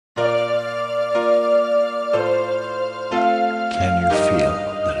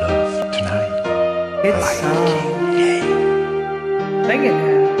its song. Sing it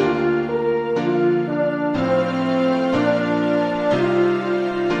now.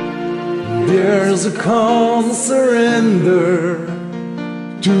 There's a calm surrender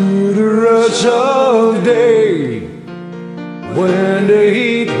to the rush of day, when the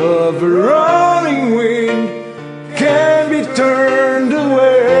heat of a running wind can be turned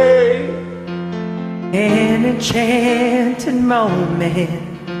away. An enchanted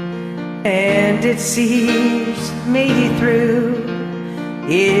moment, and it sees me through.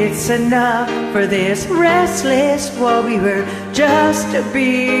 It's enough for this restless warrior just to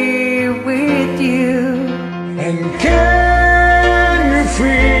be with you. And can you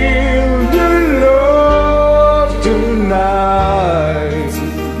feel the love tonight?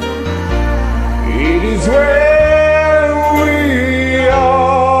 It is where we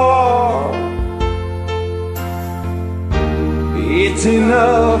are. It's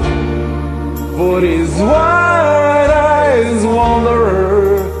enough for this wide-eyed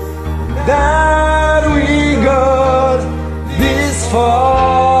wanderer that we got this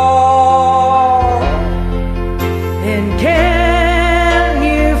far. And can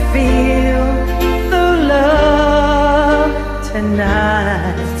you feel the love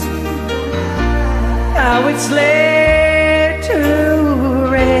tonight? How it's laid to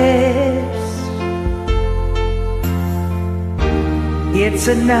rest. It's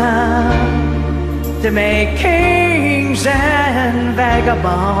enough to make kings and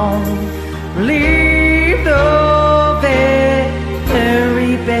vagabonds leave the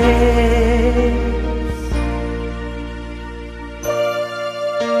very best.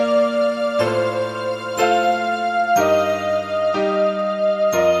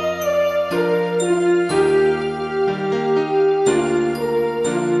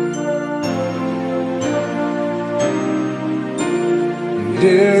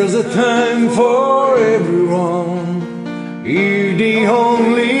 There's a time for everyone, if they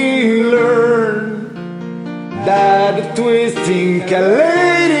only learn that the twisting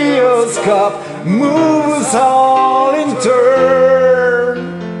kaleidoscope moves all in turn.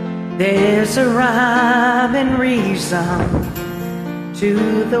 There's a rhyme and reason to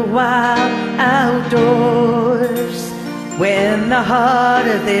the wild outdoors, when the heart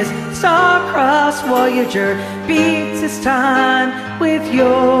of this star-crossed voyager beats its time with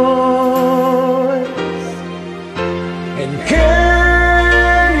yours. And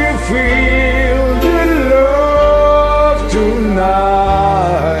can you feel the love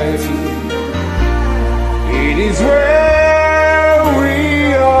tonight? It is where we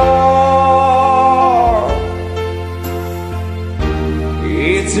are.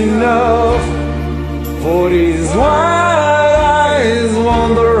 It's enough for this wide-eyed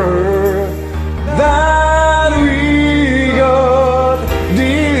wanderer that we got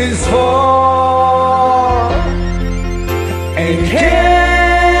this far. And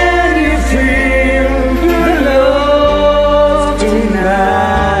can you feel the love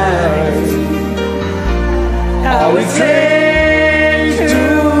tonight? How it's laid to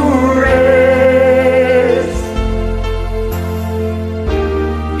rest.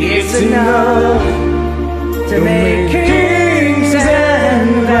 It's enough to make kings and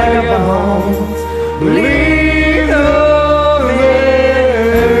vagabonds believe the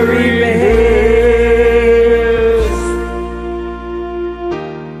very best.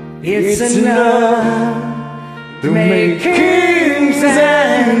 It's enough to make kings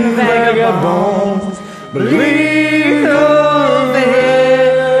and vagabonds believe the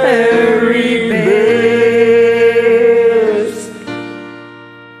very best.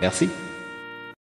 Merci.